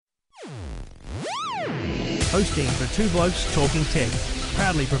hosting for Two Blokes Talking Tech,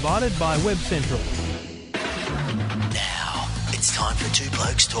 proudly provided by Web Central. Now, it's time for Two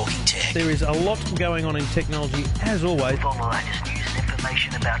Blokes Talking Tech. There is a lot going on in technology, as always. With all the latest news and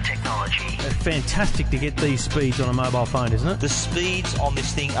information about technology. It's fantastic to get these speeds on a mobile phone, isn't it? The speeds on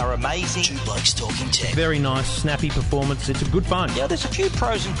this thing are amazing. Two Blokes Talking Tech. Very nice, snappy performance. It's a good phone. Yeah, there's a few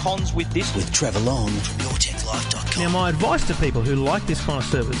pros and cons with this. With Trevor Long from YourTechLife.com. Now, my advice to people who like this kind of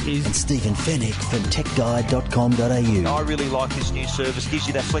service is... And Stephen Fennick from TechGuide.com.au. I really like this new service. Gives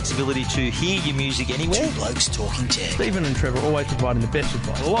you that flexibility to hear your music anywhere. Two Blokes Talking Tech. Stephen and Trevor always providing the best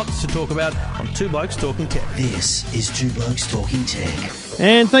advice. Lots to talk about on Two Blokes Talking Tech. This is Two Blokes Talking Tech.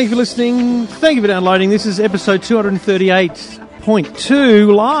 And thank you for listening. Thank you for downloading. This is episode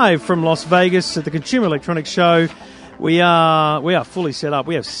 238.2, live from Las Vegas at the Consumer Electronics Show. We are fully set up.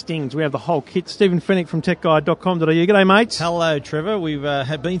 We have stings. We have the whole kit. Stephen Fennick from techguide.com.au. G'day, mates. Hello, Trevor. We've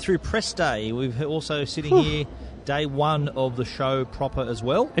have been through press day. We've also sitting here day one of the show proper as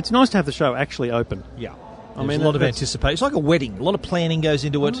well. It's nice to have the show actually open. Yeah. I There's a lot of anticipation. It's like a wedding. A lot of planning goes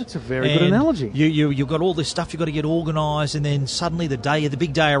into it. That's a very good analogy. You've got all this stuff you've got to get organised, and then suddenly the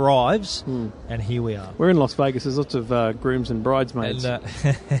big day arrives, and here we are. We're in Las Vegas. There's lots of grooms and bridesmaids. And,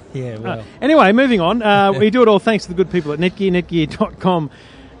 yeah, well. Anyway, moving on. We do it all thanks to the good people at Netgear,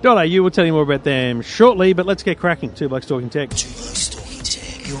 netgear.com.au. We'll tell you more about them shortly, but let's get cracking. Two Blokes Talking Tech. Two Blokes Talking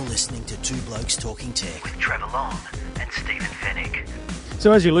Tech. You're listening to Two Blokes Talking Tech with Trevor Long and Stephen Fennick.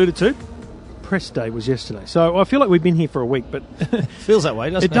 So as you alluded to, press day was yesterday. So I feel like we've been here for a week, but Feels that way,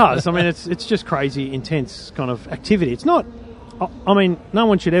 doesn't it? it does. I mean, it's just crazy, intense kind of activity. It's not. I mean, no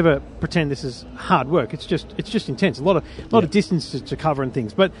one should ever pretend this is hard work. It's just intense. A lot of distance to cover and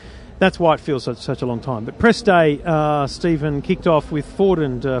things. But that's why it feels such a long time. But press day, Stephen, kicked off with Ford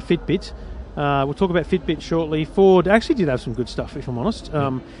and Fitbit. We'll talk about Fitbit shortly. Ford actually did have some good stuff, if I'm honest,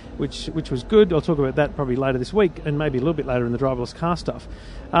 which was good. I'll talk about that probably later this week and maybe a little bit later in the driverless car stuff.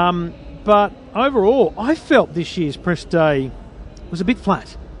 But overall, I felt this year's press day was a bit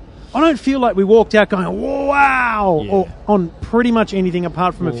flat. I don't feel like we walked out going, wow, or on pretty much anything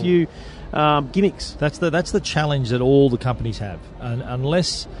apart from a few gimmicks. That's the challenge that all the companies have. And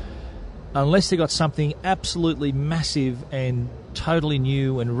unless they got something absolutely massive and totally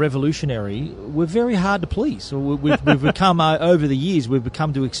new and revolutionary, we're very hard to please. So we've become, over the years, we've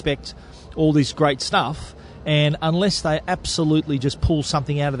become to expect all this great stuff. And unless they absolutely just pull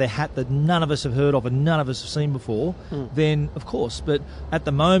something out of their hat that none of us have heard of and none of us have seen before, then of course. But at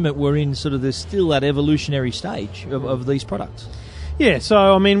the moment, we're in sort of still that evolutionary stage of these products. Yeah,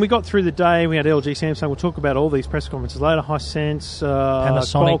 so, I mean, we got through the day. We had LG, Samsung. We'll talk about all these press conferences later. Hisense,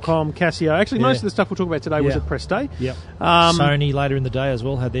 Panasonic. Qualcomm, Casio. Actually, most of the stuff we'll talk about today was at press day. Yep. Sony later in the day as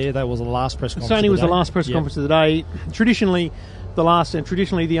well had that was the last press conference. Sony was the last press conference of the day. Traditionally the last and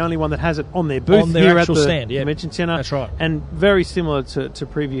traditionally the only one that has it on their booth on their here actual at the stand, Convention Centre. That's right. And very similar to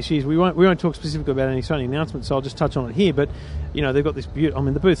previous years. We won't talk specifically about any Sony announcements, so I'll just touch on it here. But you know, they've got this beautiful. I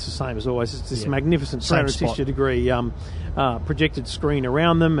mean, the booth's the same as always. It's this magnificent 360-degree projected screen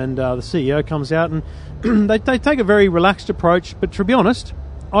around them, and the CEO comes out and they take a very relaxed approach. But to be honest,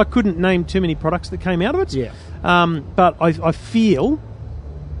 I couldn't name too many products that came out of it. Yeah. But I feel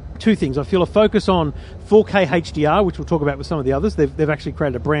two things. I feel a focus on 4K HDR, which we'll talk about with some of the others. They've actually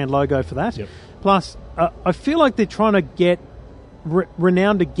created a brand logo for that. Yep. Plus, I feel like they're trying to get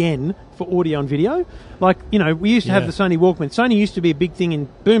renowned again for audio and video. Like, you know, we used to have the Sony Walkman. Sony used to be a big thing in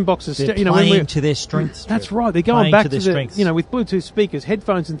boom boxes. They're playing to their strengths. That's right. They're going back to their strengths. You know, with Bluetooth speakers,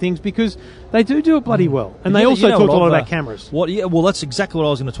 headphones and things, because they do it bloody well. And they also talked a lot about cameras. Well, that's exactly what I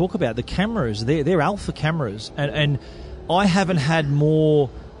was going to talk about. The cameras, they're alpha cameras. And I haven't had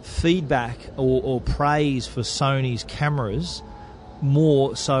more feedback or praise for Sony's cameers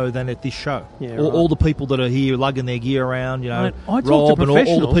more so than at this show. Yeah, all the people that are here lugging their gear around, you know, I Rob and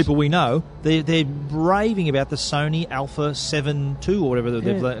all the people we know, they're raving about the Sony Alpha 7 II or whatever that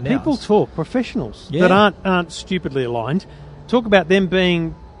they've announced. People talk, professionals that aren't stupidly aligned, talk about them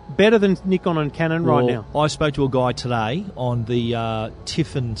being better than Nikon and Canon right now. I spoke to a guy today on the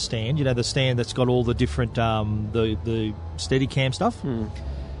Tiffin stand, you know, the stand that's got all the different the Steadicam stuff,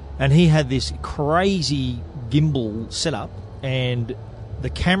 and he had this crazy gimbal setup, and the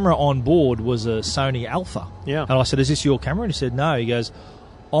camera on board was a Sony Alpha. Yeah. And I said, "Is this your camera?" And he said, "No." He goes,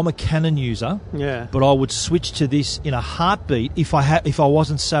 "I'm a Canon user, but I would switch to this in a heartbeat if I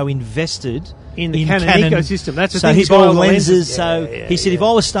wasn't so invested in the Canon ecosystem." That's the so thing. he's got all the lenses. He said, if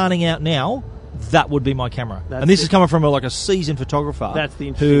I was starting out now, that would be my camera. That's and this it. is coming from a seasoned photographer. That's the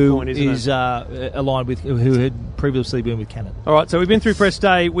interesting point, isn't it? Who is aligned with, who had previously been with Canon. All right, so we've been through press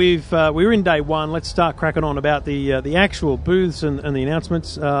day. We were in day one. Let's start cracking on about the actual booths and the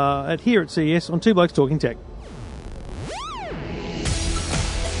announcements here at CES on Two Blokes Talking Tech.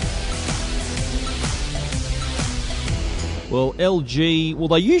 Well, LG,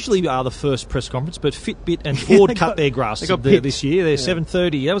 they usually are the first press conference, but Fitbit and Ford cut their grass this year. They're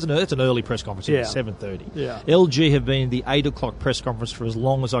 7:30. That's an early press conference. Yeah. 7:30. Yeah. LG have been the 8 o'clock press conference for as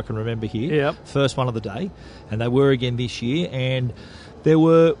long as I can remember here. Yep. First one of the day, and they were again this year. And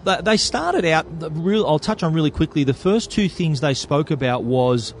they started out. I'll touch on really quickly. The first two things they spoke about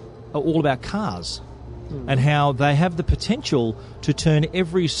was all about cars. And how they have the potential to turn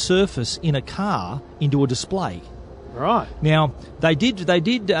every surface in a car into a display. Right. Now, they did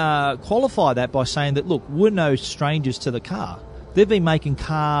qualify that by saying that, look, we're no strangers to the car. They've been making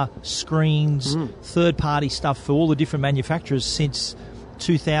car screens, third-party stuff for all the different manufacturers since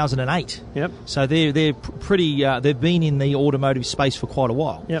 2008. Yep. So they're pretty. They've been in the automotive space for quite a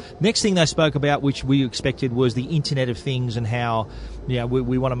while. Yep. Next thing they spoke about, which we expected, was the Internet of Things and how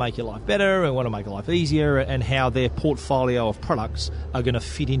we want to make your life better and want to make your life easier, and how their portfolio of products are going to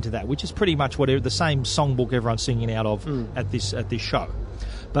fit into that, which is pretty much the same songbook everyone's singing out of at this show.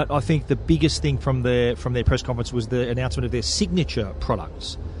 But I think the biggest thing from their press conference was the announcement of their signature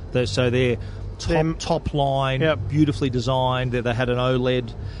products. So their top line, beautifully designed. They had an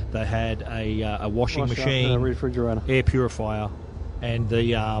OLED, they had a washing machine, a refrigerator, air purifier, and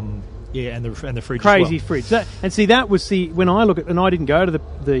the and the fridge. Crazy as well. fridge. That was when I look at, and I didn't go to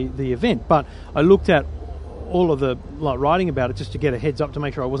the event, but I looked at all of the writing about it just to get a heads up to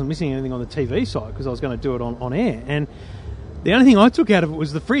make sure I wasn't missing anything on the TV side, because I was going to do it on air. And the only thing I took out of it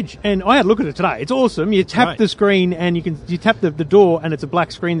was the fridge, and I had a look at it today. It's awesome. You tap the screen, and you tap the door, and it's a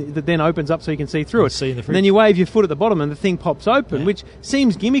black screen that then opens up so you can see through it. See in the fridge. And then you wave your foot at the bottom, and the thing pops open, which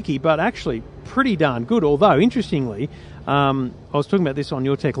seems gimmicky, but actually pretty darn good. Although, interestingly, I was talking about this on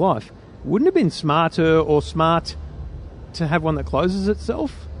Your Tech Life. Wouldn't it have been smarter or smart to have one that closes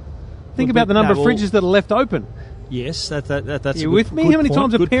itself? Think about the number of fridges that are left open. Yes, that's you with me? How many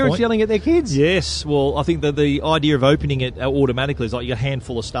times are parents yelling at their kids? Yes, well, I think that the idea of opening it automatically is like you got a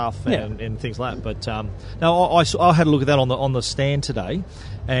handful of stuff and things like that. But no, I had a look at that on the stand today,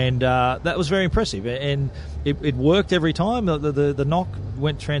 and that was very impressive. And it worked every time. The knock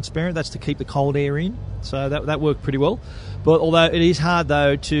went transparent. That's to keep the cold air in, so that worked pretty well. But although it is hard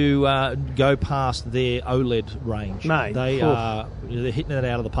though to go past their OLED range, mate, they're hitting it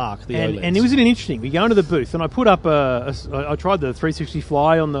out of the park. OLEDs. And it was interesting. We go into the booth, and I put up I tried the 360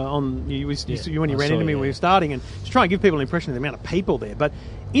 fly when you ran into me when we were starting, and to try and give people an impression of the amount of people there. But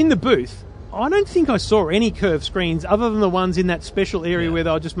in the booth, I don't think I saw any curved screens other than the ones in that special area where they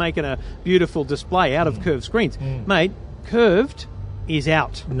were just making a beautiful display out of curved screens. Mate, curved is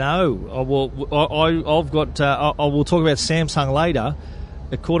out. No. I've got. I will talk about Samsung later.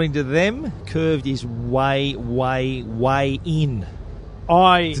 According to them, curved is way, way, way in.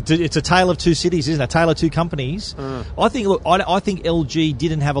 It's a tale of two cities, isn't it? A tale of two companies. I think LG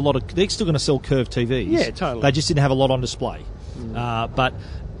didn't have a lot of. They're still going to sell curved TVs. Yeah, totally. They just didn't have a lot on display. But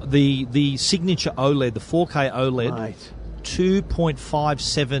the signature OLED, the 4K OLED, Mate.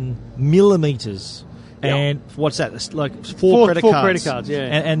 2.57 millimeters. Yep. And what's that? It's like four credit cards. Yeah.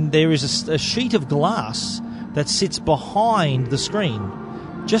 And there is a sheet of glass that sits behind the screen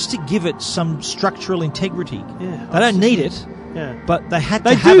just to give it some structural integrity. Yeah, they don't need it. Yeah. But they had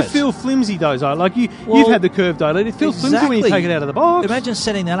to have it. They do feel flimsy, those. Like you've had the curved OLED. It feels flimsy when you take it out of the box. Imagine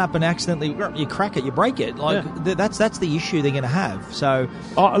setting that up and accidentally you crack it, you break it. That's the issue they're going to have. So,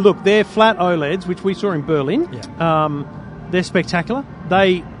 look, they're flat OLEDs, which we saw in Berlin. Yeah. They're spectacular.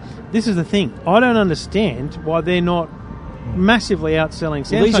 This is the thing. I don't understand why they're not massively outselling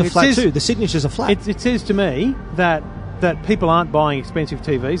Samsung. Well, these are flat too. The signatures are flat. It says to me that people aren't buying expensive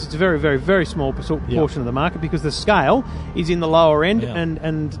TVs. It's a very, very, very small portion of the market because the scale is in the lower end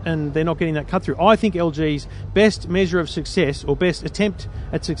and they're not getting that cut through. I think LG's best measure of success or best attempt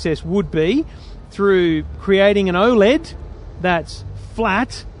at success would be through creating an OLED that's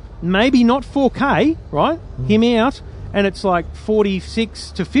flat, maybe not 4K, right? Hear me out. And it's like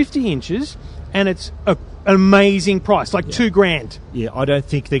 46 to 50 inches and it's an amazing price, like $2,000. Yeah, I don't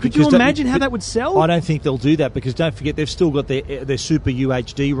think they could. Could you imagine how that would sell? I don't think they'll do that because don't forget they've still got their super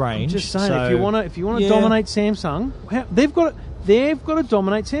UHD range. I'm just saying, if you want to dominate Samsung, they've got to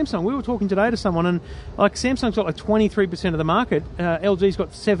dominate Samsung. We were talking today to someone, and like Samsung's got like 23% of the market. LG's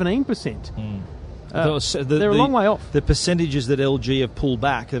got 17%. They're a long way off. The percentages that LG have pulled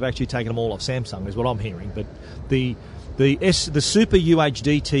back, they've actually taken them all off Samsung, is what I'm hearing. But The Super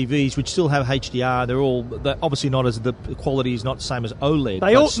UHD TVs, which still have HDR, they're obviously not as the quality is not the same as OLED.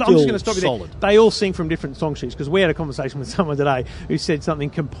 I'm just going to stop you solid. there. They all sing from different song sheets, because we had a conversation with someone today who said something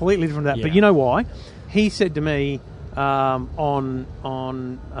completely different to that. Yeah. But you know why? He said to me on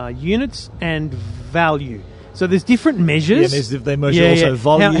units and value. So there's different measures. Yeah, they measure also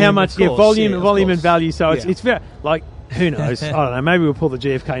volume. How much? Of course. Volume and value. So Yeah. it's very like. Who knows? I don't know. Maybe we'll pull the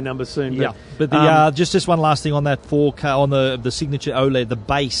GFK numbers soon. But, But the just one last thing on that 4K on the signature OLED, the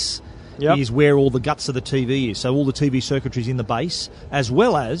base is where all the guts of the TV is. So all the TV circuitry is in the base, as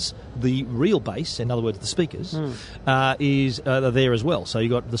well as the real base. In other words, the speakers is there as well. So you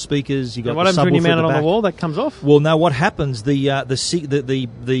got the speakers. You got. And what the happens when you subwoofer mount it at the on back. the wall? That comes off. Well, no. What happens? The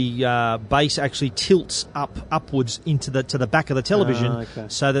base actually tilts upwards to the back of the television,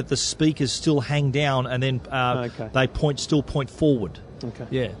 so that the speakers still hang down, and then they still point forward. Okay.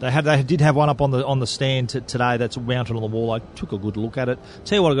 Yeah, they did have one up on the stand today that's mounted on the wall. I took a good look at it.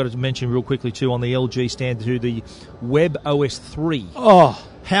 Tell you what, I got to mention real quickly too on the LG stand too, the Web OS 3. Oh,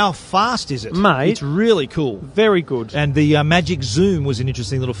 how fast is it, mate? It's really cool, very good. And the Magic Zoom was an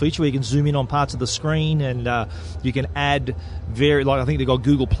interesting little feature where you can zoom in on parts of the screen, and you can add I think they've got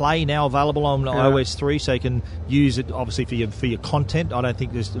Google Play now available on OS 3, so you can use it obviously for your content. I don't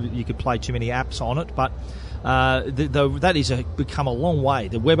think you could play too many apps on it, but. That is become a long way.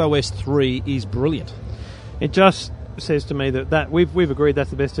 The WebOS 3 is brilliant. It just says to me that we've agreed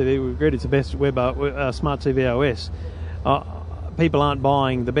that's the best TV. We've agreed it's the best smart TV OS. People aren't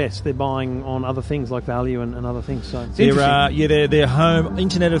buying the best; they're buying on other things like value and other things. So it's interesting. Their home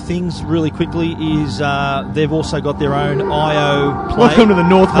Internet of Things really quickly is. They've also got their own IO Play. Welcome to the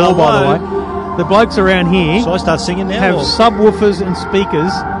North Hall, by the way. The blokes around here. Shall I start singing now? Have subwoofers and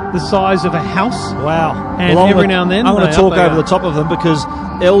speakers the size of a house. Wow. And every now and then I'm going to talk over the top of them because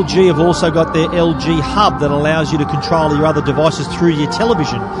LG have also got their LG Hub that allows you to control your other devices through your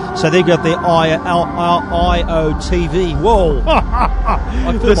television. So they've got their IOTV. Whoa.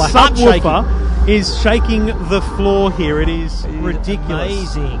 I feel the my heart subwoofer is shaking the floor here. It is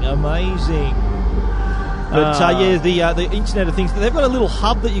ridiculous. Amazing. But the Internet of Things, they've got a little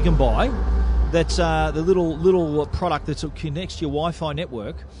hub that you can buy. That's the little product that connects to your Wi-Fi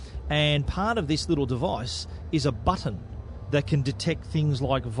network, and part of this little device is a button that can detect things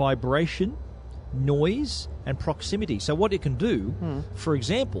like vibration, noise, and proximity. So what it can do, for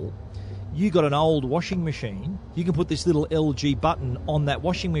example, you got an old washing machine, you can put this little LG button on that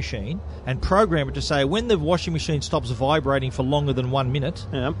washing machine and program it to say, when the washing machine stops vibrating for longer than 1 minute,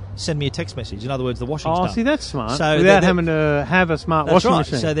 send me a text message. In other words, the washing's done. Oh, see, that's smart. So without having to have a smart washing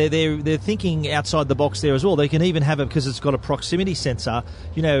machine. So they're thinking outside the box there as well. They can even have it because it's got a proximity sensor.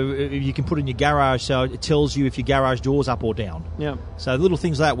 You know, you can put it in your garage, so it tells you if your garage door's up or down. Yeah. So little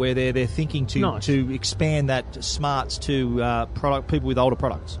things like that where they're thinking to expand that smarts to people with older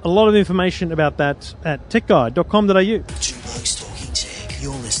products. A lot of information about that at techguide.com.au. Two Blokes Talking Tech.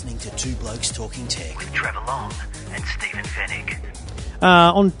 You're listening to Two Blokes Talking Tech with Trevor Long and Stephen Fennick.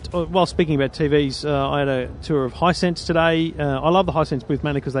 While speaking about TVs, I had a tour of Hisense today. I love the Hisense booth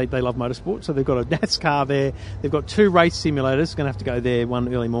mainly because they love motorsport. So they've got a NASCAR there. They've got 2 race simulators. Going to have to go there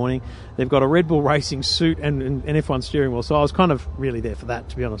one early morning. They've got a Red Bull racing suit and F1 steering wheel. So I was kind of really there for that,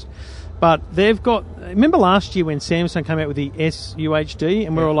 to be honest. But they've got... Remember last year when Samsung came out with the SUHD,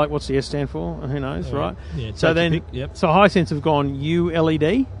 and we're all like, what's the S stand for? Who knows, right? Yeah, so then, so Hisense have gone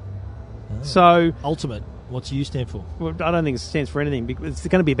ULED. So Ultimate. What's U stand for? Well, I don't think it stands for anything. It's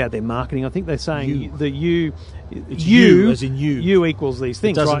going to be about their marketing. I think they're saying the U. It's U as in U. U equals these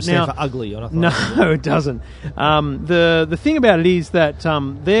things. It doesn't right stand now, for ugly. Or nothing no, like that. it doesn't. The thing about it is that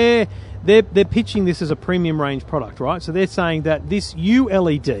they're pitching this as a premium range product, right? So they're saying that this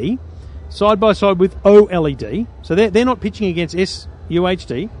ULED side by side with OLED. So they're not pitching against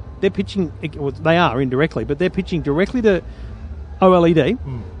SUHD. They're pitching. Well, they are indirectly, but they're pitching directly to OLED,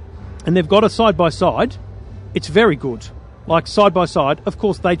 and they've got a side by side. It's very good. Like side by side, of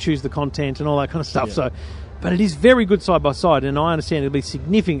course they choose the content and all that kind of stuff. Yeah. So, but it is very good side by side, and I understand it'll be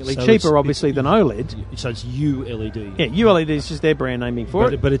significantly cheaper, obviously, than OLED. So it's ULED. Yeah, ULED is just their brand naming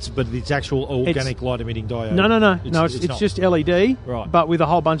for it. But it's actual organic light emitting diode. No. It's just LED, right? But with a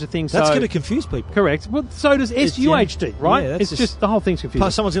whole bunch of things. That's going to confuse people. Correct. Well, so does SUHD, right? Yeah, it's just the whole thing's confusing.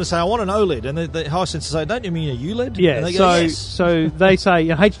 Plus, someone's going to say, "I want an OLED," and the Hisense will say, "Don't you mean a ULED?" Yeah. And they go, go, yes. So they say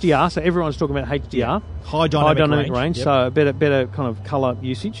HDR. So everyone's talking about HDR, high dynamic range. Yep. So better kind of color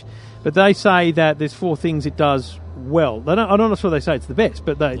usage. But they say that there's 4 things it does well. I'm not sure they say it's the best,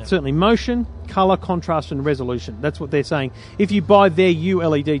 but certainly motion, colour, contrast, and resolution. That's what they're saying. If you buy their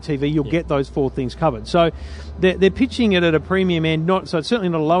ULED TV, you'll get those 4 things covered. So they're pitching it at a premium end. So it's certainly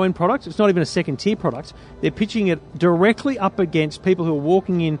not a low-end product. It's not even a second-tier product. They're pitching it directly up against people who are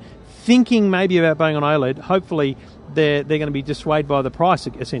walking in thinking maybe about buying on OLED. Hopefully they're going to be dissuaded by the price,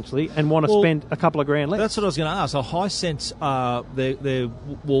 essentially, and want to spend a couple of grand less. That's what I was going to ask. So Hisense,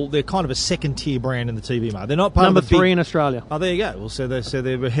 they're kind of a second-tier brand in the TV market. They're not part number of the 3 in Australia. Oh, there you go. Well, so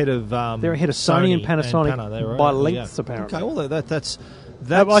they're ahead of they're ahead of Sony and Panasonic by lengths, apparently. Okay, well that's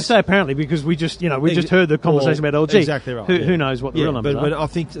I say apparently because we just heard the conversation about LG. Exactly right. Who knows what the real numbers are? But I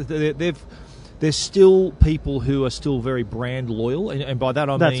think there's still people who are still very brand loyal, and by that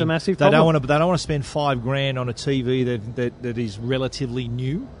I mean that's a massive they problem. don't want to spend $5,000 on a TV that is relatively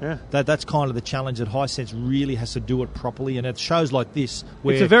new. Yeah. That's kind of the challenge that Hisense really has to do it properly, and at shows like this,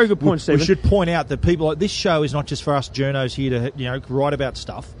 where it's a very good point, Stephen. We should point out that people like this show is not just for us journos here to write about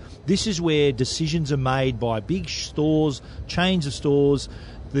stuff. This is where decisions are made by big stores, chains of stores.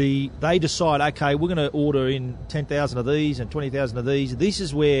 They decide, okay, we're going to order in 10,000 of these and 20,000 of these. This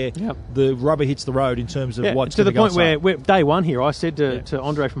is where the rubber hits the road in terms of what's to going the to point where day one here, I said to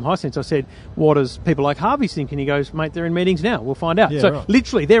Andre from Hisense, I said, what does people like Harvey think? And he goes, mate, they're in meetings now. We'll find out.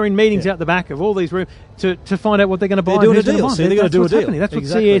 Literally, they're in meetings out the back of all these rooms to find out what they're going to buy. They're doing a deal. So they're going to do a deal. Happening. That's what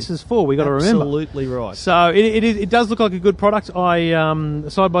CES is for. We've got to remember. Absolutely right. So it does look like a good product.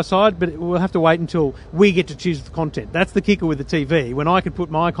 Side by side, but we'll have to wait until we get to choose the content. That's the kicker with the TV. When I could put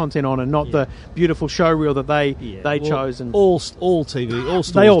my content on and not the beautiful show reel that they chose. And all TV, all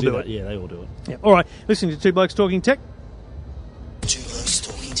stores they all do it. Yeah, they all do it. Yeah. All right, listening to Two Blokes Talking Tech. Two Blokes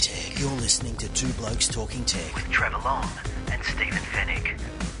Talking Tech. You're listening to Two Blokes Talking Tech with Trevor Long and Stephen Fennick.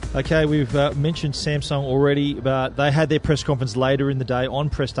 Okay, we've mentioned Samsung already, but they had their press conference later in the day on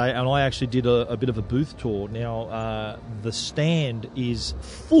press day, and I actually did a bit of a booth tour. Now, the stand is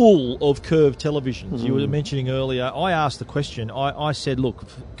full of curved televisions. You were mentioning earlier, I asked the question, I said, look,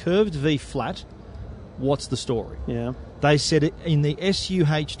 curved v flat, what's the story? Yeah. They said in the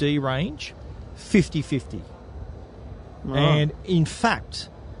SUHD range, 50-50. Oh. And in fact,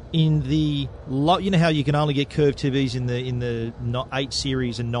 in the you know how you can only get curved TVs in the 8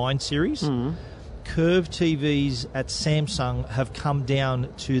 series and 9 series? Curved TVs at Samsung have come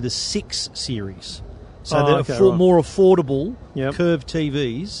down to the 6 series. So they're more affordable curved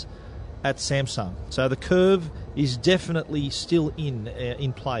TVs at Samsung. So the curve is definitely still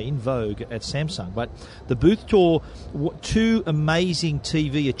in play, in vogue at Samsung. But the booth tour, 2 amazing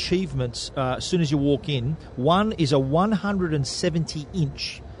TV achievements as soon as you walk in. One is a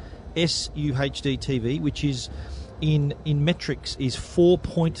 170-inch SUHD TV, which is in metrics is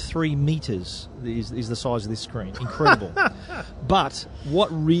 4.3 meters is the size of this screen. Incredible. But what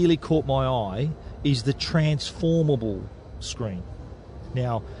really caught my eye is the transformable screen.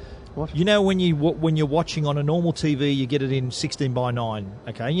 Now, what? You know when you're watching on a normal TV, you get it in 16:9.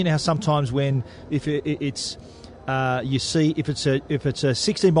 Okay, you know how sometimes if it's you see if it's a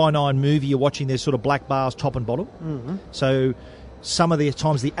 16:9 movie you're watching, there's sort of black bars top and bottom. Mm-hmm. So some of the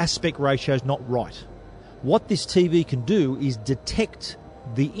times the aspect ratio is not right. What this TV can do is detect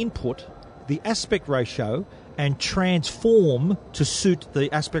the input, the aspect ratio, and transform to suit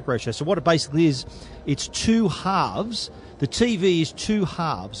the aspect ratio. So what it basically is, it's 2 halves. The TV is 2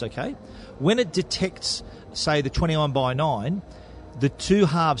 halves, okay? When it detects, say, the 29:9, the 2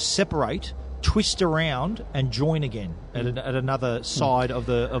 halves separate, twist around, and join again at another side of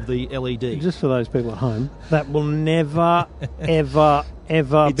the LED. Just for those people at home, that will never, ever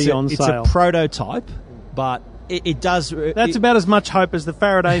be on sale. It's a prototype, but it does... That's about as much hope as the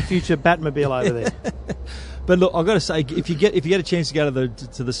Faraday Future Batmobile over there. But look, I've got to say, if you get a chance to go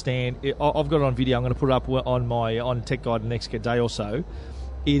to the stand, I've got it on video. I'm going to put it up on Tech Guide the next day or so.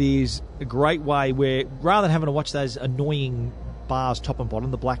 It is a great way where rather than having to watch those annoying bars top and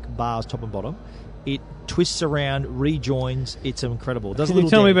bottom, the black bars top and bottom, it twists around, rejoins. It's incredible. Can you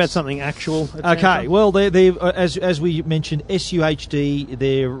tell me about something actual? Okay, well, they as we mentioned, SUHD,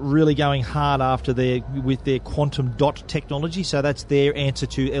 they're really going hard after with their quantum dot technology. So that's their answer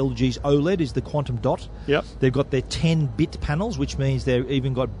to LG's OLED is the quantum dot. Yep. They've got their 10-bit panels, which means they've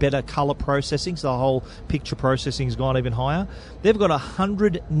even got better color processing. So the whole picture processing has gone even higher. They've got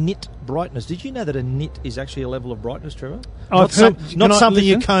 100 nit brightness. Did you know that a nit is actually a level of brightness, Trevor? Not something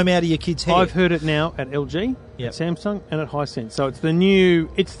you comb out of your kid's hair. I've heard it now at LG, at Samsung, and at Hisense. So it's the new.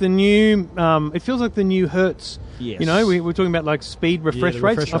 It feels like the new Hertz. Yes. You know, we're talking about like speed refresh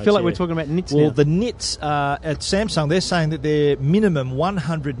rates. I feel like we're talking about nits now. Well, the nits at Samsung, they're saying that their minimum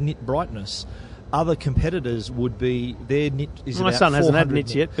 100 nit brightness other competitors would be their nit is My about son hasn't had 400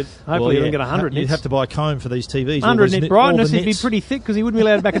 nits yet, but hopefully he'll get 100 nits. You'd have to buy a comb for these TVs. 100 nit brightness, it'd be nits. pretty thick because he wouldn't be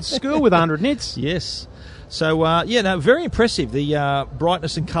allowed back at school with 100 nits. Yes. So, very impressive. The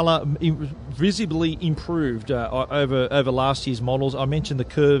brightness and colour visibly improved over last year's models. I mentioned the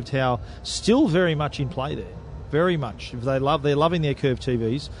curved tower, still very much in play there. Very much. They're loving their curved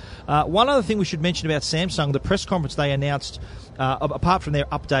TVs. One other thing we should mention about Samsung, the press conference they announced, apart from their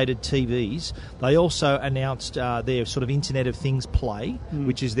updated TVs, they also announced their sort of Internet of Things Play,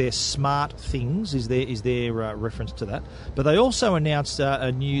 which is their smart things, is their reference to that. But they also announced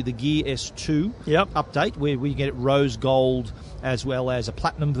the Gear S2 update, where we get rose gold as well as a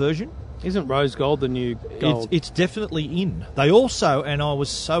platinum version. Isn't rose gold the new gold? It's definitely in. They also, and I was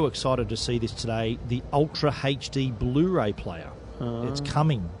so excited to see this today, the Ultra HD Blu-ray player. It's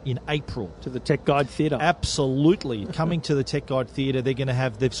coming in April. To the Tech Guide Theatre. Absolutely. Coming to the Tech Guide Theatre.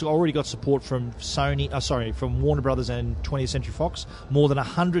 They've already got support from from Warner Brothers and 20th Century Fox. More than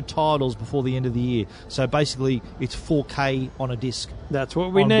 100 titles before the end of the year. So basically, it's 4K on a disc. That's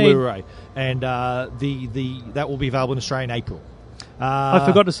what we on need. Blu-ray. And that will be available in Australia in April. I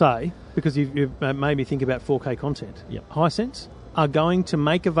forgot to say, because you've made me think about 4K content. Yep. Hisense are going to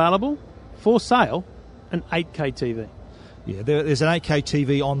make available for sale an 8K TV. Yeah, there's an 8K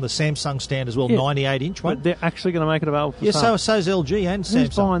TV on the Samsung stand as well, 98-inch one. But they're actually going to make it available for yeah, sale. so is LG and Samsung.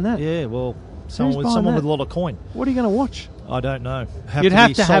 Who's buying that? Yeah, well, someone with a lot of coin. What are you going to watch? I don't know. You'd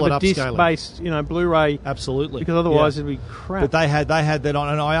have to have a disc-based, Blu-ray. Absolutely. Because otherwise it'd be crap. But they had that on,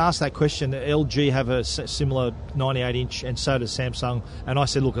 and I asked that question. LG have a similar 98-inch, and so does Samsung. And I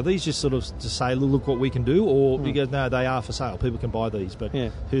said, look, are these just sort of to say, look what we can do? Or because, no, they are for sale. People can buy these. But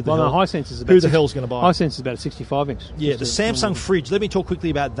who the hell's going to buy Hisense is about a 65-inch. Yeah, the Samsung fridge. Let me talk quickly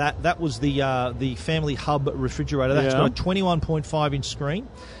about that. That was the Family Hub refrigerator. That's got a 21.5-inch screen.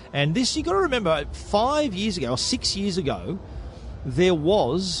 And this, you've got to remember, 5 years ago, or 6 years ago, there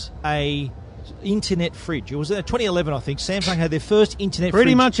was a internet fridge. It was 2011, I think. Samsung had their first internet fridge.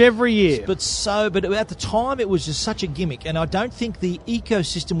 Pretty much every year. But at the time, it was just such a gimmick, and I don't think the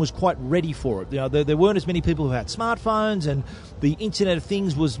ecosystem was quite ready for it. There weren't as many people who had smartphones, and the Internet of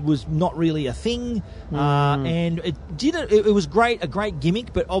Things was not really a thing. And it was a great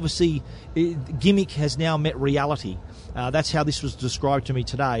gimmick, but obviously, gimmick has now met reality. That's how this was described to me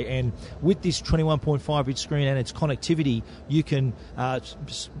today. And with this 21.5-inch screen and its connectivity, you can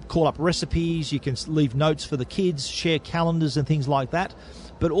call up recipes, you can leave notes for the kids, share calendars and things like that.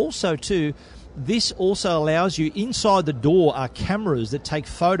 But also, too, this also allows you, inside the door are cameras that take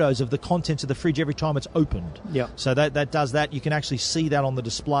photos of the contents of the fridge every time it's opened. Yeah. So that does that. You can actually see that on the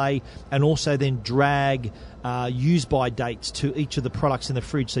display, and also then drag use-by dates to each of the products in the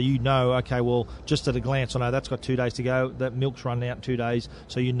fridge, so you know, okay, well, just at a glance, I know that's got 2 days to go, that milk's running out in 2 days,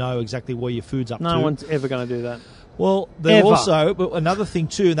 so you know exactly where your food's up to. No one's ever going to do that. Well, they also, but another thing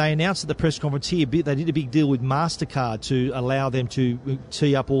too, they announced at the press conference here, they did a big deal with MasterCard to allow them to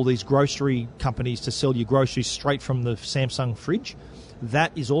tee up all these grocery companies to sell you groceries straight from the Samsung fridge.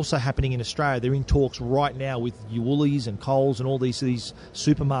 That is also happening in Australia. They're in talks right now with Woolies and Coles and all these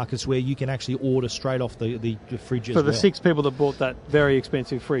supermarkets where you can actually order straight off the fridge as well. For the 6 people that bought that very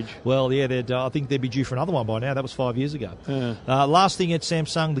expensive fridge. Well, yeah, I think they'd be due for another one by now. That was 5 years ago. Yeah. Last thing at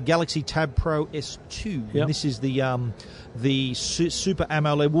Samsung, the Galaxy Tab Pro S2. Yep. And this is the Super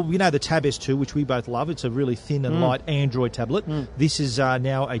AMOLED. Well, we know the Tab S2, which we both love. It's a really thin and light Android tablet. This is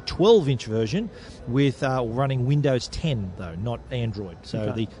now a 12-inch version with running Windows 10, though, not Android.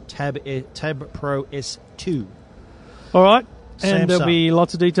 So the Tab Pro S2. All right. Samsung. And there'll be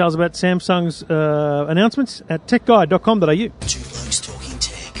lots of details about Samsung's announcements at techguide.com.au. Two Blokes Talking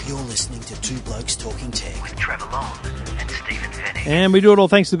Tech. You're listening to Two Blokes Talking Tech with Trevor Long and Stephen Fennick. And we do it all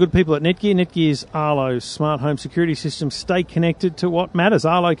thanks to the good people at Netgear. Netgear's Arlo smart home security systems stay connected to what matters.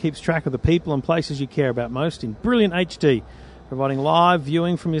 Arlo keeps track of the people and places you care about most in brilliant HD, providing live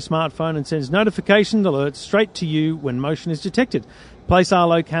viewing from your smartphone and sends notification alerts straight to you when motion is detected. Place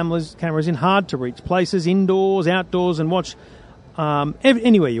Arlo cameras in hard-to-reach places, indoors, outdoors, and watch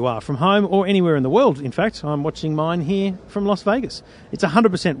anywhere you are, from home or anywhere in the world. In fact, I'm watching mine here from Las Vegas. It's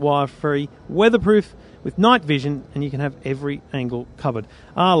 100% wire-free, weatherproof, with night vision, and you can have every angle covered.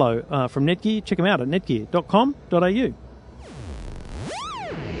 Arlo from Netgear. Check them out at netgear.com.au.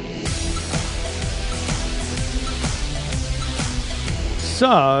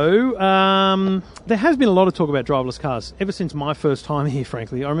 So, there has been a lot of talk about driverless cars ever since my first time here,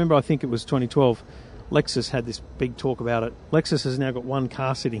 frankly. I remember, I think it was 2012, Lexus had this big talk about it. Lexus has now got one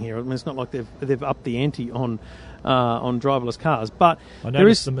car sitting here. I mean, it's not like they've upped the ante on on driverless cars. But I there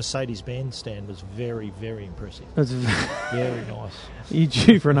noticed is the Mercedes-Benz stand was very, very impressive. it's Very nice. you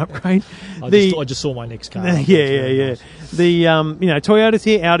due for an upgrade. I just saw my next car. Yeah. Nice. The Toyota's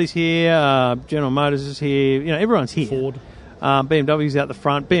here, Audi's here, General Motors is here. Everyone's here. Ford. BMW's out the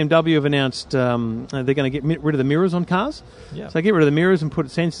front. BMW have announced they're going to get rid of the mirrors on cars. Yeah. So get rid of the mirrors and put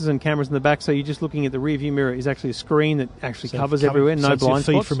sensors and cameras in the back. So you're just looking at the rear view mirror is actually a screen that actually covers everywhere, no blind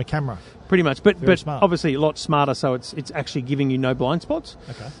feed spots. from a camera. Pretty much, but smart. obviously a lot smarter. So it's actually giving you no blind spots.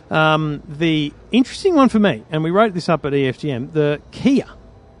 Okay. The interesting one for me, and we wrote this up at EFTM, the Kia.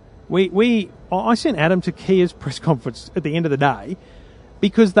 I sent Adam to Kia's press conference at the end of the day,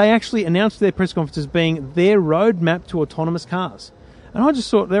 because they actually announced their press conference as being their roadmap to autonomous cars. And I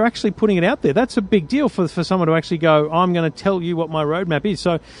just thought they're actually putting it out there. That's a big deal for someone to actually go, I'm going to tell you what my roadmap is.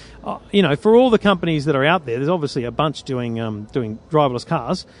 So, for all the companies that are out there, there's obviously a bunch doing driverless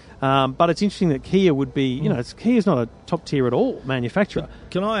cars. But it's interesting that Kia would be, Kia's not a top tier at all manufacturer.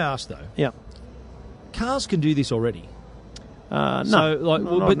 Can I ask, though? Yeah. Cars can do this already.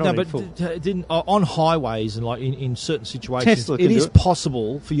 No, didn't on highways and in certain situations, Tesla it is it.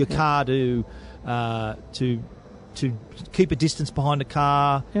 possible for your car to keep a distance behind a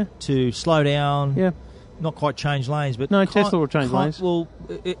car, to slow down, not quite change lanes, but Tesla will change lanes. Well,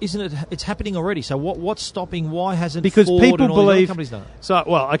 isn't it? It's happening already. So what's stopping? Why hasn't because Ford people and all the other believe companies done it? So,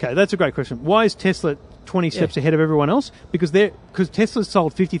 well, okay, that's a great question. Why is Tesla 20 steps ahead of everyone else? Because Tesla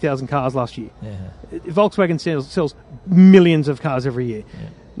sold 50,000 cars last year. Yeah. Volkswagen sells millions of cars every year. Yeah.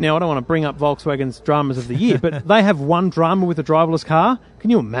 Now, I don't want to bring up Volkswagen's dramas of the year, but they have one drama with a driverless car. Can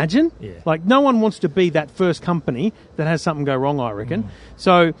you imagine? Yeah. Like, no one wants to be that first company that has something go wrong, I reckon.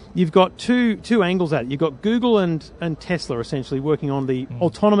 So you've got two angles at it. You've got Google and Tesla essentially working on the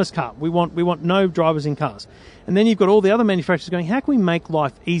autonomous car. We want no drivers in cars. And then you've got all the other manufacturers going, how can we make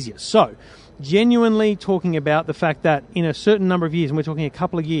life easier? So genuinely talking about the fact that in a certain number of years, and we're talking a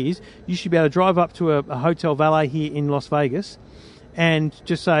couple of years, you should be able to drive up to a hotel valet here in Las Vegas and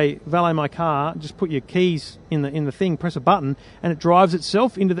just say, valet my car, just put your keys in the thing, press a button, and it drives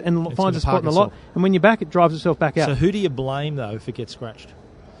itself and finds a spot in the lot. And when you're back, it drives itself back out. So who do you blame, though, if it gets scratched?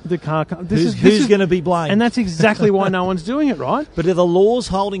 The car. Who's going to be blamed? And that's exactly why no one's doing it, right? But are the laws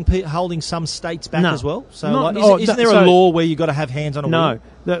holding some states back as well? So isn't there a law where you've got to have hands on a wheel?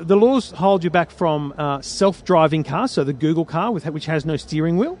 No. The laws hold you back from self-driving cars, so the Google car which has no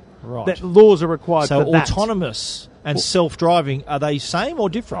steering wheel. Right. That laws are required for that. So autonomous and self-driving, are they same or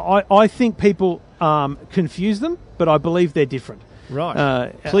different? I think people confuse them, but I believe they're different.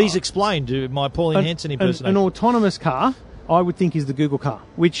 Right. Please explain to my Pauline Hanson impersonation. An autonomous car, I would think, is the Google car,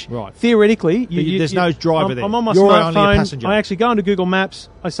 which theoretically... there's no driver there. I'm on my You're smartphone. only a passenger. I actually go into Google Maps.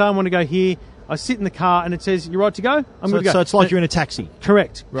 I say I want to go here. I sit in the car and it says, you're right to go? I'm going to go. So it's like you're in a taxi?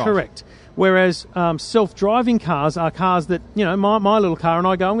 Correct. Right. Correct. Whereas self-driving cars are cars that, my little car, and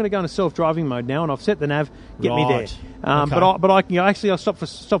I go, I'm going to go into self-driving mode now, and I've set the nav, get me there. Okay. But I can go, actually, I'll stop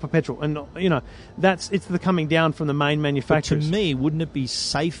for petrol. And, it's the coming down from the main manufacturers. But to me, wouldn't it be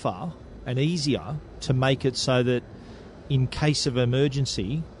safer and easier to make it so that in case of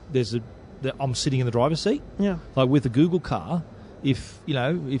emergency, I'm sitting in the driver's seat? Yeah. Like with a Google car, if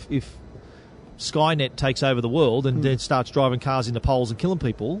Skynet takes over the world and then starts driving cars into poles and killing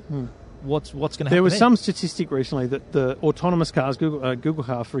people, what's going to happen? There was some statistic recently that the autonomous cars, Google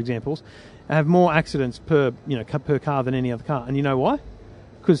car, for example, have more accidents per car than any other car. And you know why?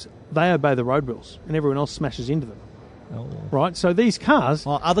 Because they obey the road rules and everyone else smashes into them. Oh. Right? So these cars...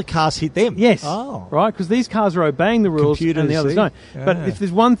 other cars hit them? Yes. Oh. Right? Because these cars are obeying the rules and the others don't. Yeah. But if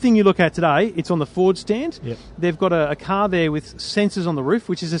there's one thing you look at today, it's on the Ford stand. Yep. They've got a car there with sensors on the roof,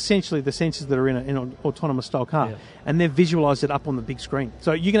 which is essentially the sensors that are in an autonomous style car. Yep. And they've visualised it up on the big screen.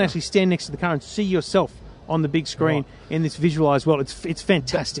 So you can actually stand next to the car and see yourself on the big screen in this visualised world. It's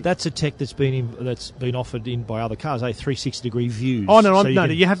fantastic. That's a tech that's been offered in by other cars, 360-degree views. Oh no,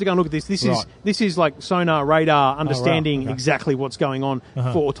 you have to go and look at this. This is like sonar, radar, understanding exactly what's going on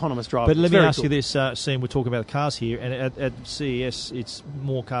for autonomous driving. But let me ask you this, seeing we're talking about the cars here, and at CES it's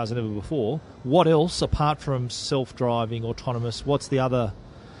more cars than ever before. What else, apart from self-driving, autonomous, what's the other...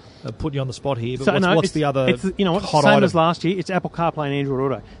 put you on the spot here, but what's the other hot same item? as last year, it's Apple CarPlay and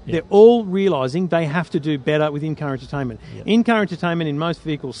Android Auto. Yep. They're all realising they have to do better with in-car entertainment. Yep. In-car entertainment in most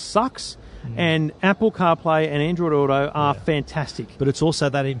vehicles sucks, and Apple CarPlay and Android Auto are fantastic. But it's also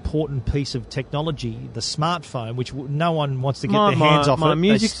that important piece of technology, the smartphone, which no one wants to get their hands off. My it.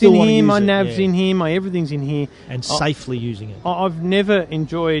 music's in here, my nav's in here, my everything's in here. And safely using it. I've never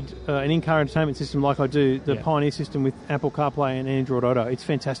enjoyed an in-car entertainment system like I do the Pioneer system with Apple CarPlay and Android Auto. It's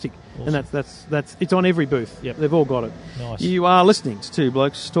fantastic. Awesome. And that's it's on every booth. Yep. They've all got it. Nice. You are listening to Two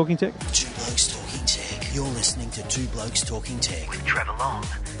Blokes Talking Tech. Two Blokes Talking Tech. You're listening to Two Blokes Talking Tech with Trevor Long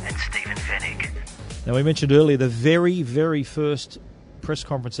and Stephen Fennick. Now, we mentioned earlier the very, very first press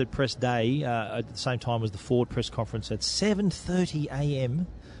conference at Press Day, at the same time as the Ford press conference at 7:30 a.m.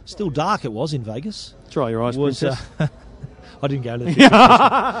 Still dark it was in Vegas. Dry your eyes, Princess. I didn't go to the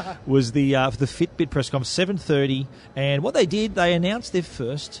Fitbit was the Fitbit press conference, 7:30, and what they did, they announced their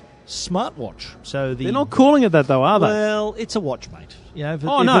first smartwatch. So they're not calling it that though, are they? Well, it's a watch, mate. You know,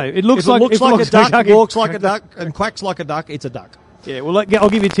 it looks like a duck, walks like a duck, and quacks like a duck. It's a duck. Yeah, well, I'll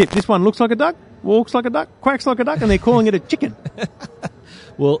give you a tip. This one looks like a duck, walks like a duck, quacks like a duck, and they're calling it a chicken.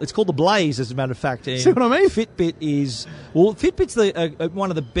 Well, it's called the Blaze, as a matter of fact. And see what I mean? Fitbit's one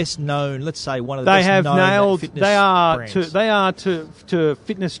of the best known. Let's say one of the they best have known nailed. fitness brands. They are to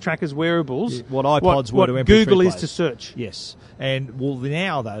fitness trackers wearables. What iPods were to MP3 Google is players. to search. Yes, and well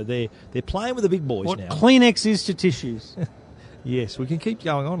now though they're playing with the big boys what now. Kleenex is to tissues. Yes, we can keep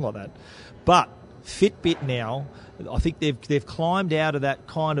going on like that, but Fitbit now, I think they've climbed out of that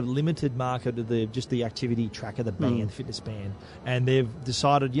kind of limited market of just the activity tracker, the band, fitness band, and they've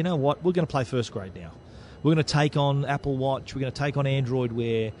decided, you know what, we're going to play first grade now. We're going to take on Apple Watch. We're going to take on Android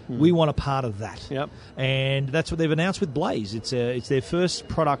Wear. We want a part of that. Yep. And that's what they've announced with Blaze. It's their first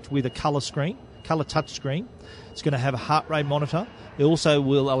product with a color touch screen. It's going to have a heart rate monitor. It also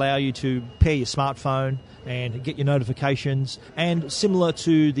will allow you to pair your smartphone and get your notifications. And similar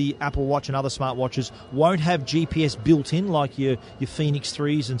to the Apple Watch and other smartwatches, won't have GPS built in like your Phoenix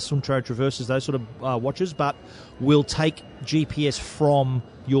 3s and Suntro Traverses, those sort of watches, but will take GPS from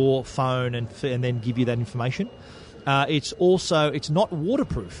your phone and then give you that information. It's not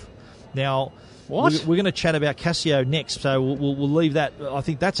waterproof. Now, what? We're going to chat about Casio next, so we'll leave that. I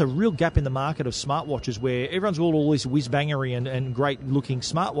think that's a real gap in the market of smartwatches where everyone's got all this whiz-bangery and great-looking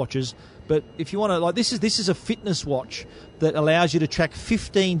smartwatches, but if you want to, like, this is a fitness watch that allows you to track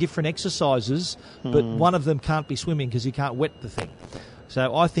 15 different exercises, but one of them can't be swimming because you can't wet the thing.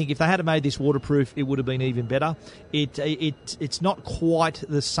 So I think if they had made this waterproof, it would have been even better. It's not quite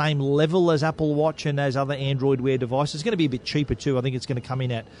the same level as Apple Watch and as other Android Wear devices. It's going to be a bit cheaper too. I think it's going to come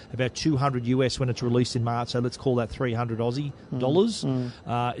in at about $200 US when it's released in March. So let's call that $300 Aussie dollars.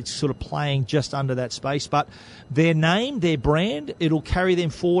 It's sort of playing just under that space. But their name, their brand, it'll carry them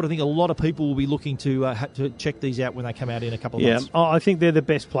forward. I think a lot of people will be looking to check these out when they come out in a couple of months. Yeah, I think they're the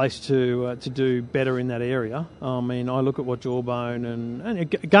best place to do better in that area. I mean, I look at what Jawbone and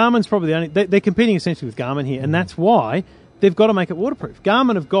Garmin's probably the only. They're competing essentially with Garmin here, and that's why they've got to make it waterproof.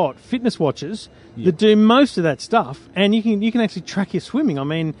 Garmin have got fitness watches that do most of that stuff, and you can actually track your swimming. I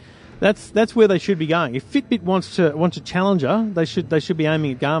mean, that's where they should be going. If Fitbit wants a challenger, they should be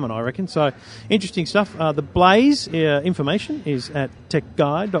aiming at Garmin, I reckon. So interesting stuff. The Blaze information is at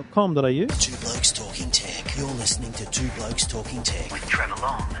techguide.com.au. Two Blokes Talking Tech. You're listening to Two Blokes Talking Tech with Trevor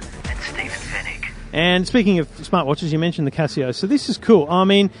Long and Stephen Fennick. And speaking of smartwatches, you mentioned the Casio. So this is cool. I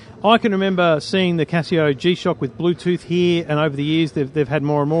mean, I can remember seeing the Casio G-Shock with Bluetooth here, and over the years they've had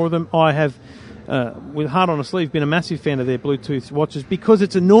more and more of them. I have, with heart on a sleeve, been a massive fan of their Bluetooth watches because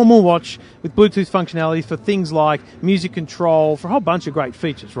it's a normal watch with Bluetooth functionality for things like music control, for a whole bunch of great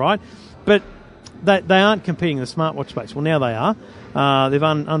features, right? But they aren't competing in the smartwatch space. Well, now they are. They've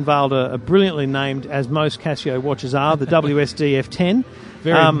unveiled a brilliantly named, as most Casio watches are, the WSD F10.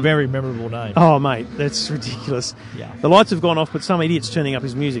 Very memorable name. Oh, mate, that's ridiculous. Yeah. The lights have gone off, but some idiot's turning up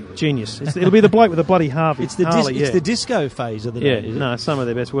his music. Genius. It'll be the bloke with the bloody Harley. It's the disco phase of the day. Yeah, no, some of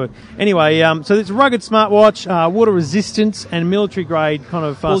their best work. Anyway, so it's a rugged smartwatch, water resistance and military grade kind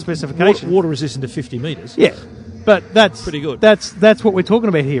of specification. Water resistant to 50 metres. Yeah, but that's pretty good. That's what we're talking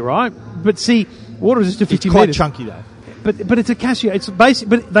about here, right? But see, water resistant to 50 metres. It's quite chunky though. But it's a Casio. It's basic,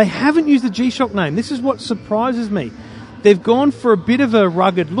 but they haven't used the G-Shock name. This is what surprises me. They've gone for a bit of a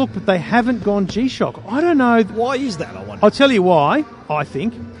rugged look, but they haven't gone G-Shock. I don't know. Why is that, I wonder? I'll tell you why, I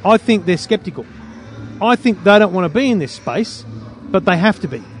think. I think they're sceptical. I think they don't want to be in this space, but they have to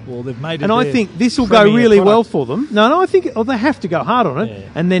be. Well, they've made it. And I think this will go really well for them. No, I think they have to go hard on it. Yeah.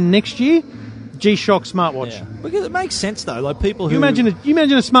 And then next year, G-Shock smartwatch. Yeah. Because it makes sense, though. Like people who... You imagine a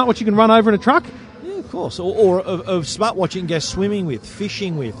smartwatch you can run over in a truck? Of course, or a smartwatch you can go swimming with,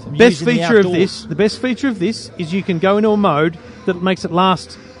 fishing with. The best feature of this is you can go into a mode that makes it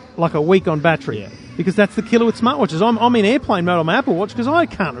last like a week on battery. Yeah. Because that's the killer with smartwatches. I'm in airplane mode on my Apple Watch because I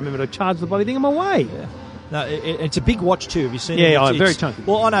can't remember to charge the bloody thing on my way. Yeah. No, it's a big watch too. Have you seen it? Yeah, very chunky.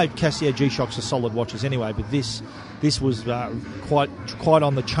 Well, I know Casio G-Shocks are solid watches anyway, but this was quite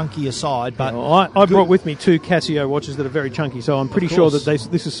on the chunkier side. But I brought with me 2 Casio watches that are very chunky, so I'm pretty sure that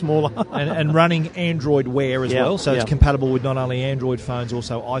this is smaller. and running Android Wear as well, so it's compatible with not only Android phones,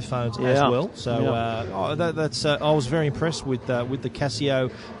 also iPhones as well. So I was very impressed with the Casio.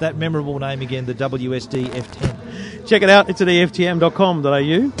 That memorable name again, the WSD F10. Check it out. It's at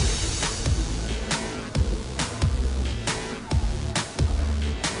EFTM.com.au.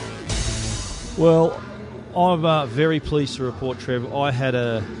 Well, I'm very pleased to report, Trev, I had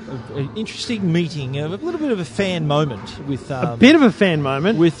an interesting meeting, a little bit of a fan moment with... a bit of a fan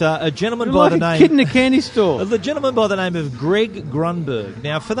moment? With a gentleman You're by like the name... a kid in a candy store. The gentleman by the name of Greg Grunberg.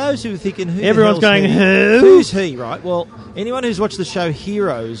 Now, for those who are thinking, everyone's going, who? Who's he, right? Well, anyone who's watched the show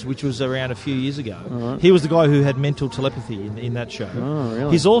Heroes, which was around a few years ago, he was the guy who had mental telepathy in that show. Oh,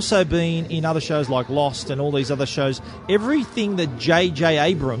 really? He's also been in other shows like Lost and all these other shows. Everything that J.J.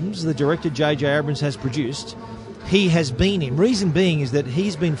 Abrams, the director J.J. Abrams, has produced, he has been in. Reason being is that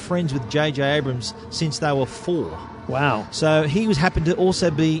he's been friends with J.J. Abrams since they were 4. Wow. So he happened to also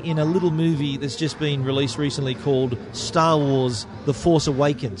be in a little movie that's just been released recently called Star Wars The Force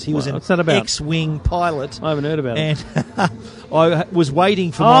Awakens. He was an X-Wing pilot. I haven't heard about it. And I was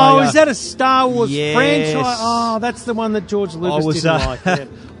waiting for my... Oh, is that a Star Wars yes. franchise? Oh, that's the one that George Lucas didn't like. Yeah.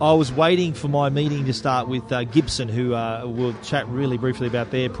 I was waiting for my meeting to start with Gibson, who will chat really briefly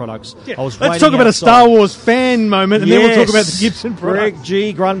about their products. Yeah. I was Let's talk about a Star Wars fan moment, and then we'll talk about the Gibson product. Greg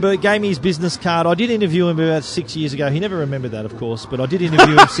G. Grunberg gave me his business card. I did interview him about 6 years ago. He never remembered that, of course, but I did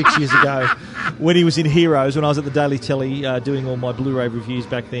interview him 6 years ago when he was in Heroes, when I was at the Daily Telly doing all my Blu-ray reviews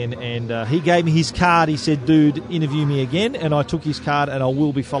back then, and he gave me his card. He said, dude, interview me again, and I took his card, and I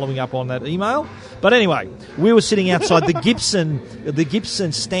will be following up on that email. But anyway, we were sitting outside the Gibson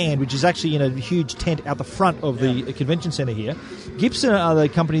stand, which is actually in a huge tent out the front of the convention centre here. Gibson are the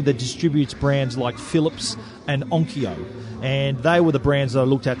company that distributes brands like Philips and Onkyo, and they were the brands that I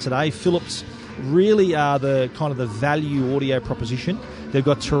looked at today. Philips really are the kind of the value audio proposition. They've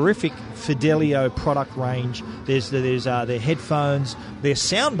got terrific Fidelio product range. There's their headphones, their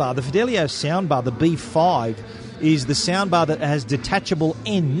soundbar. The Fidelio soundbar, the B5, is the soundbar that has detachable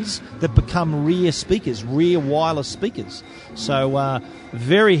ends that become rear speakers, rear wireless speakers. So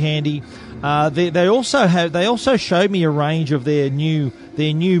very handy. They also showed me a range of their new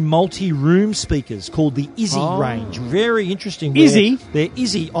multi-room speakers called the Izzy range. Very interesting. Izzy? They're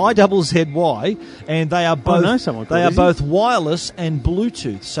Izzy, IZZY, and they are both both wireless and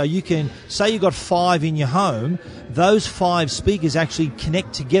Bluetooth. So you can say you've got 5 in your home, those 5 speakers actually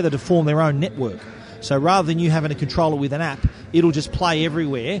connect together to form their own network. So rather than you having to control it with an app, it'll just play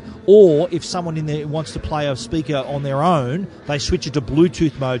everywhere. Or if someone in there wants to play a speaker on their own, they switch it to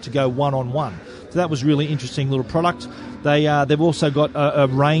Bluetooth mode to go one-on-one. So that was really interesting little product. They've also got a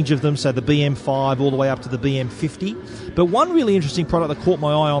range of them, so the BM5 all the way up to the BM50. But one really interesting product that caught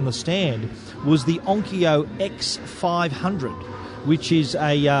my eye on the stand was the Onkyo X500, which is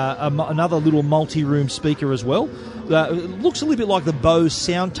another little multi-room speaker as well. It looks a little bit like the Bose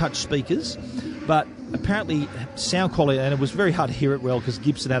SoundTouch speakers, but apparently sound quality, and it was very hard to hear it well because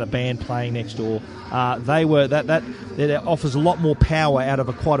Gibson had a band playing next door. That offers a lot more power out of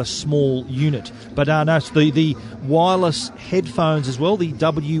quite a small unit. But no, it's the wireless headphones as well, the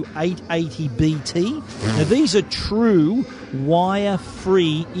W880BT. Now these are true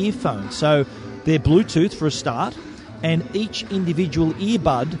wire-free earphones, so they're Bluetooth for a start, and each individual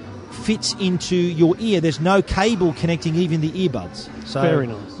earbud fits into your ear. There's no cable connecting even the earbuds. So very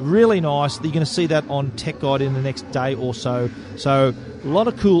nice. Really nice. You're going to see that on Tech Guide in the next day or so. So a lot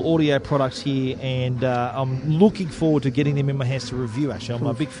of cool audio products here, and I'm looking forward to getting them in my hands to review, actually. I'm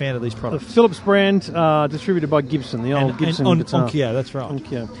a big fan of these products. The Philips brand, distributed by Gibson, the old Gibson guitar. Onkyo, that's right.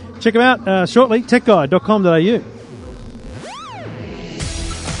 Onkyo. Check them out shortly, techguide.com.au.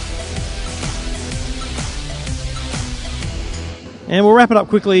 And we'll wrap it up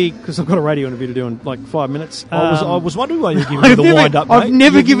quickly because I've got a radio interview to do in like 5 minutes. I was wondering why you're giving me the wind-up, mate. I've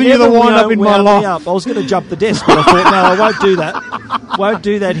never given you the wind-up in my life. I was going to jump the desk, but I thought, no, I won't do that. Won't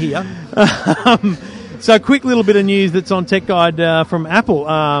do that here. So quick little bit of news that's on Tech Guide from Apple,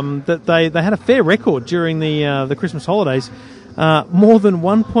 that they had a fair record during the Christmas holidays. More than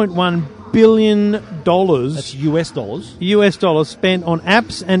 $1.1 billion. That's US dollars. US dollars spent on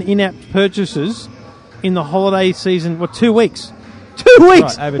apps and in-app purchases in the holiday season. 2 weeks? 2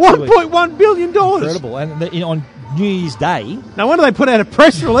 weeks! Right, $1.1 billion! Incredible. And on New Year's Day... No wonder they put out a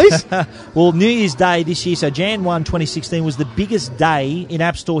press release. Well, New Year's Day this year, so Jan 1, 2016, was the biggest day in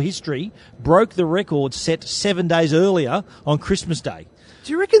App Store history, broke the record set 7 days earlier on Christmas Day.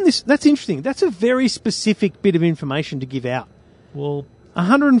 Do you reckon this? That's interesting. That's a very specific bit of information to give out. Well,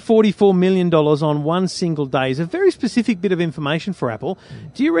 $144 million on one single day is a very specific bit of information for Apple.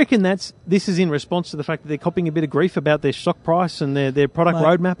 Do you reckon this is in response to the fact that they're copying a bit of grief about their stock price and their product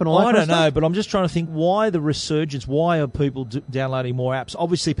roadmap and all that? I don't know, stuff? but I'm just trying to think why the resurgence. Why are people downloading more apps?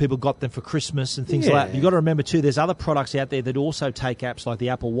 Obviously, people got them for Christmas and things like that. You've got to remember too, there's other products out there that also take apps, like the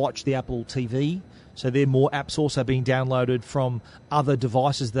Apple Watch, the Apple TV. So there are more apps also being downloaded from other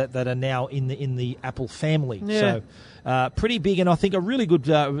devices that are now in the Apple family. Yeah. So pretty big, and I think a really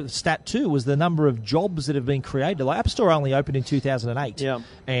good stat too was the number of jobs that have been created. Like App Store only opened in 2008,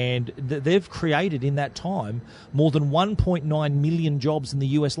 and they've created in that time more than 1.9 million jobs in the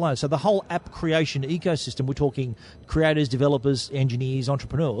US alone. So the whole app creation ecosystem, we're talking creators, developers, engineers,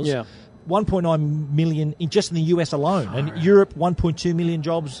 entrepreneurs. Yeah. 1.9 million just in the US alone, and Europe 1.2 million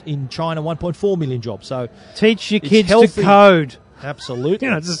jobs, in China 1.4 million jobs. So teach your it's kids healthy. to code. Absolutely.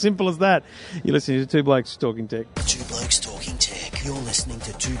 It's as simple as that. You're listening to Two Blokes Talking Tech. Two Blokes Talking Tech. You're listening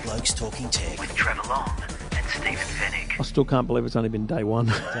to Two Blokes Talking Tech with Trevor Long and Stephen Fennick. I still can't believe it's only been day one.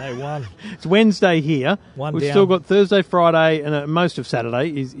 Day one. It's Wednesday here. One We've down. still got Thursday, Friday, and most of Saturday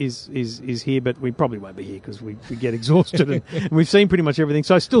is here, but we probably won't be here because we get exhausted and we've seen pretty much everything.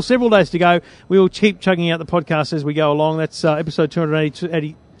 So still several days to go. We will keep chugging out the podcast as we go along. That's episode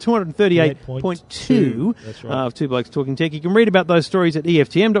 238.2 That's right. of Two Blokes Talking Tech. You can read about those stories at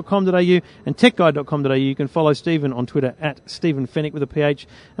EFTM.com.au and techguide.com.au. You can follow Stephen on Twitter at Stephen Fennick with a PH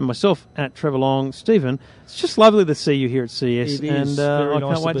and myself at Trevor Long. Stephen, it's just lovely to see you here at CES. It is. And Very I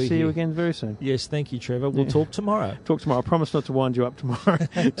nice can't wait to see you here. again very soon. Yes, thank you, Trevor. We'll talk tomorrow. Talk tomorrow. I promise not to wind you up tomorrow.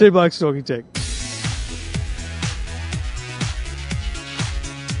 Two Blokes Talking Tech.